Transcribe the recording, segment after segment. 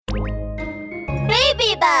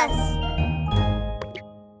baby bus!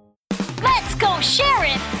 Let's go,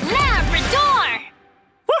 Sheriff Labrador!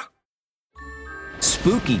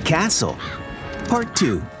 Spooky Castle, Part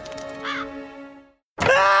 2.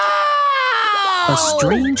 A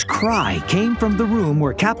strange cry came from the room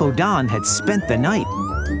where Capo Don had spent the night.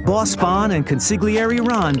 Boss Bon and Consigliere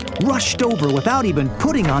Ron rushed over without even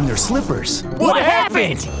putting on their slippers. What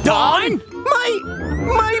happened, Don?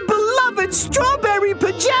 My beloved strawberry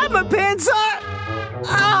pajama pants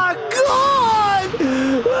are gone!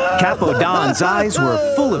 Capo Don's eyes were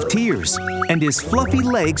full of tears, and his fluffy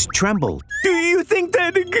legs trembled. Do you think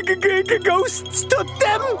that ghosts took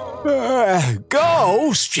them?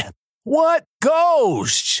 Ghosts? What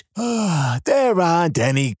ghosts? There aren't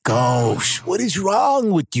any ghosts. What is wrong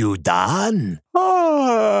with you, Don?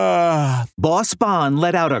 Boss Bon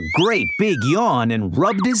let out a great big yawn and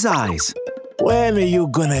rubbed his eyes. When are you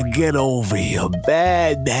gonna get over your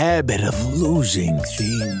bad habit of losing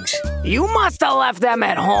things? You must have left them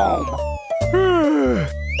at home.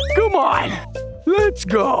 Come on, let's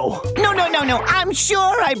go. No. I'm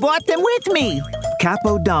sure I brought them with me.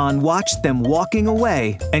 Capo Don watched them walking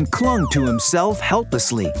away and clung to himself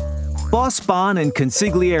helplessly. Boss Bon and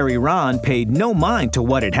Consigliere Ron paid no mind to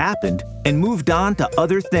what had happened and moved on to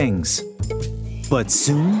other things. But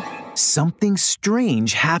soon, something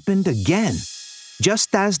strange happened again.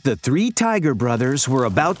 Just as the three Tiger brothers were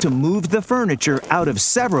about to move the furniture out of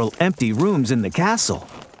several empty rooms in the castle,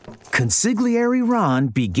 Consigliere Ron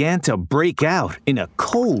began to break out in a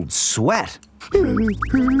cold sweat. Ron!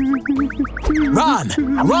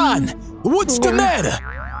 What's the matter?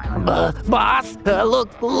 Boss,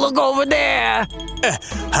 look over there.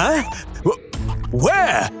 Huh?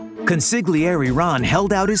 Where? Consigliere Ron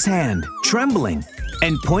held out his hand, trembling,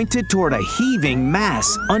 and pointed toward a heaving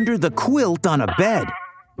mass under the quilt on a bed.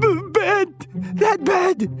 That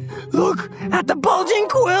bed! Look at the bulging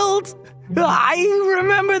quilt! I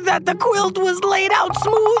remember that the quilt was laid out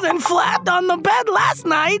smooth and flat on the bed last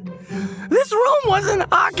night. This room wasn't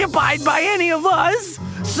occupied by any of us.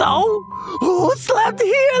 So, who slept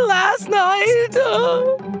here last night?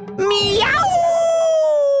 Meow!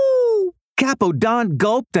 Capo Don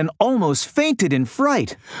gulped and almost fainted in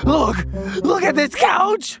fright. Look at this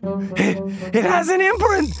couch. It has an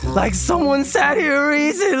imprint, like someone sat here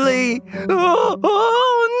recently. Oh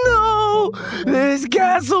no! This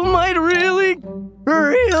castle might really be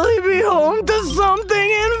home to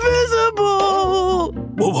something invisible.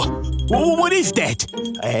 What is that?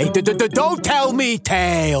 Hey, don't tell me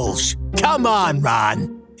tales. Come on,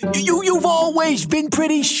 Ron. You've always been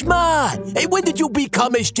pretty smart. Hey, when did you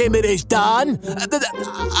become as timid as Don?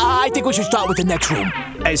 I think we should start with the next room.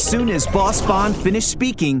 As soon as Boss Bon finished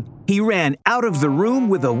speaking, he ran out of the room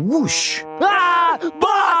with a whoosh.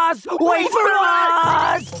 Boss, wait for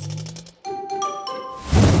us!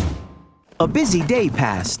 A busy day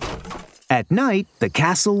passed. At night, the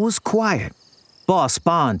castle was quiet. Boss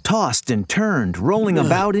Bon tossed and turned, rolling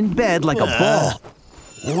about in bed like a ball.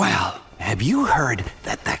 Well, have you heard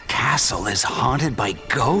that the castle is haunted by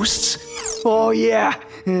ghosts? Oh yeah,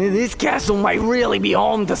 this castle might really be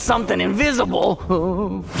home to something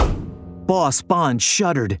invisible. Boss Bon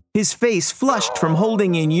shuddered, his face flushed from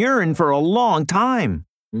holding in urine for a long time.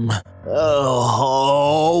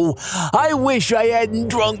 Oh, I wish I hadn't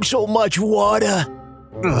drunk so much water.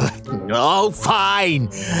 Oh, fine.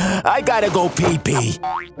 I gotta go pee-pee.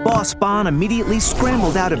 Boss Bon immediately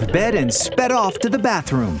scrambled out of bed and sped off to the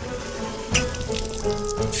bathroom.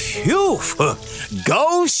 Phew!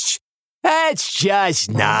 Ghosts? That's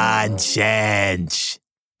just nonsense.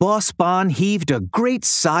 Boss Bon heaved a great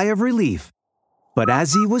sigh of relief. But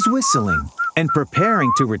as he was whistling and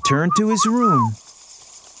preparing to return to his room,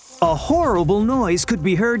 a horrible noise could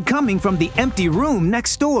be heard coming from the empty room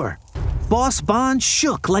next door. Boss Bon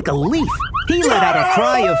shook like a leaf. He let out a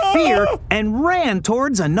cry of fear and ran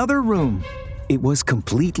towards another room. It was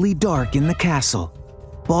completely dark in the castle.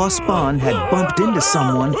 Boss Bon had bumped into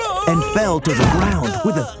someone and fell to the ground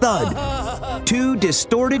with a thud. Two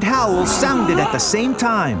distorted howls sounded at the same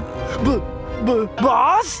time.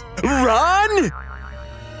 Boss? Run!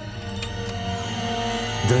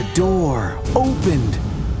 The door opened.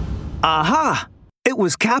 Aha! It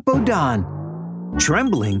was Capo Don.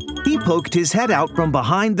 Trembling, he poked his head out from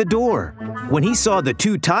behind the door. When he saw the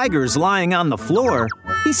two tigers lying on the floor,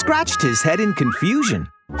 he scratched his head in confusion.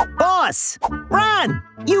 Boss! Ron!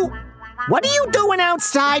 What are you doing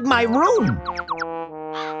outside my room?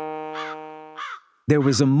 There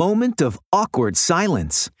was a moment of awkward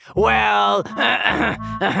silence. Well,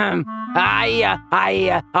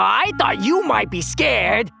 I thought you might be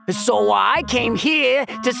scared, so I came here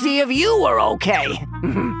to see if you were okay.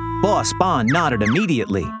 Boss Bon nodded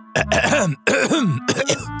immediately.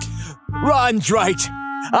 Ron's right.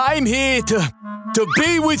 I'm here to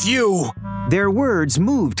be with you. Their words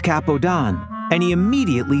moved Capo Don, and he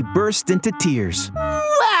immediately burst into tears.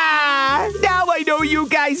 Now I know you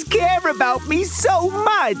guys care about me so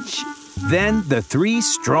much. Then the three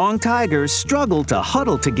strong tigers struggled to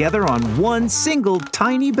huddle together on one single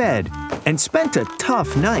tiny bed and spent a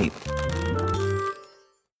tough night.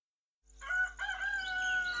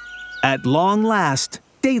 At long last,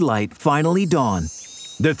 daylight finally dawned.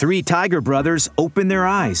 The three tiger brothers opened their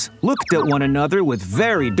eyes, looked at one another with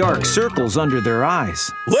very dark circles under their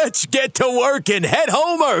eyes. Let's get to work and head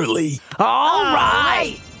home early. All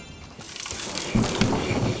right.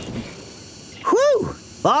 Whew!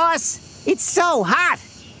 Boss, it's so hot.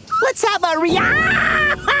 Let's have a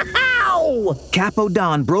meow! Capo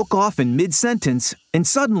Don broke off in mid-sentence and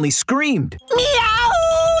suddenly screamed. Meow!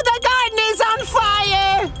 The garden is on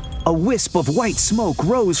fire! A wisp of white smoke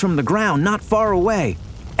rose from the ground not far away,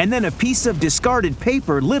 and then a piece of discarded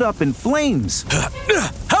paper lit up in flames.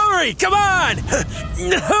 Hurry, come on!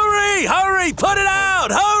 Hurry, put it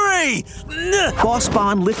out, hurry! Boss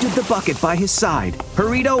Bon lifted the bucket by his side,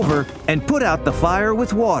 hurried over, and put out the fire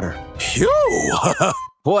with water. Phew!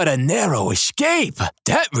 What a narrow escape!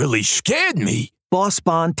 That really scared me. Boss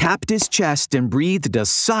Bon tapped his chest and breathed a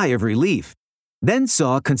sigh of relief, then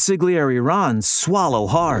saw Consigliere Ron swallow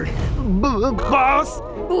hard. Boss,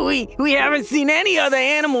 we haven't seen any other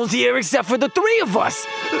animals here except for the three of us.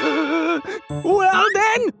 Well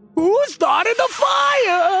then, who started the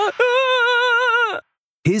fire?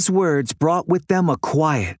 His words brought with them a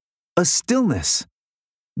quiet, a stillness.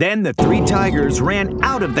 Then the three tigers ran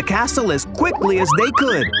out of the castle as quickly as they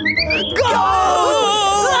could.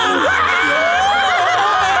 Go!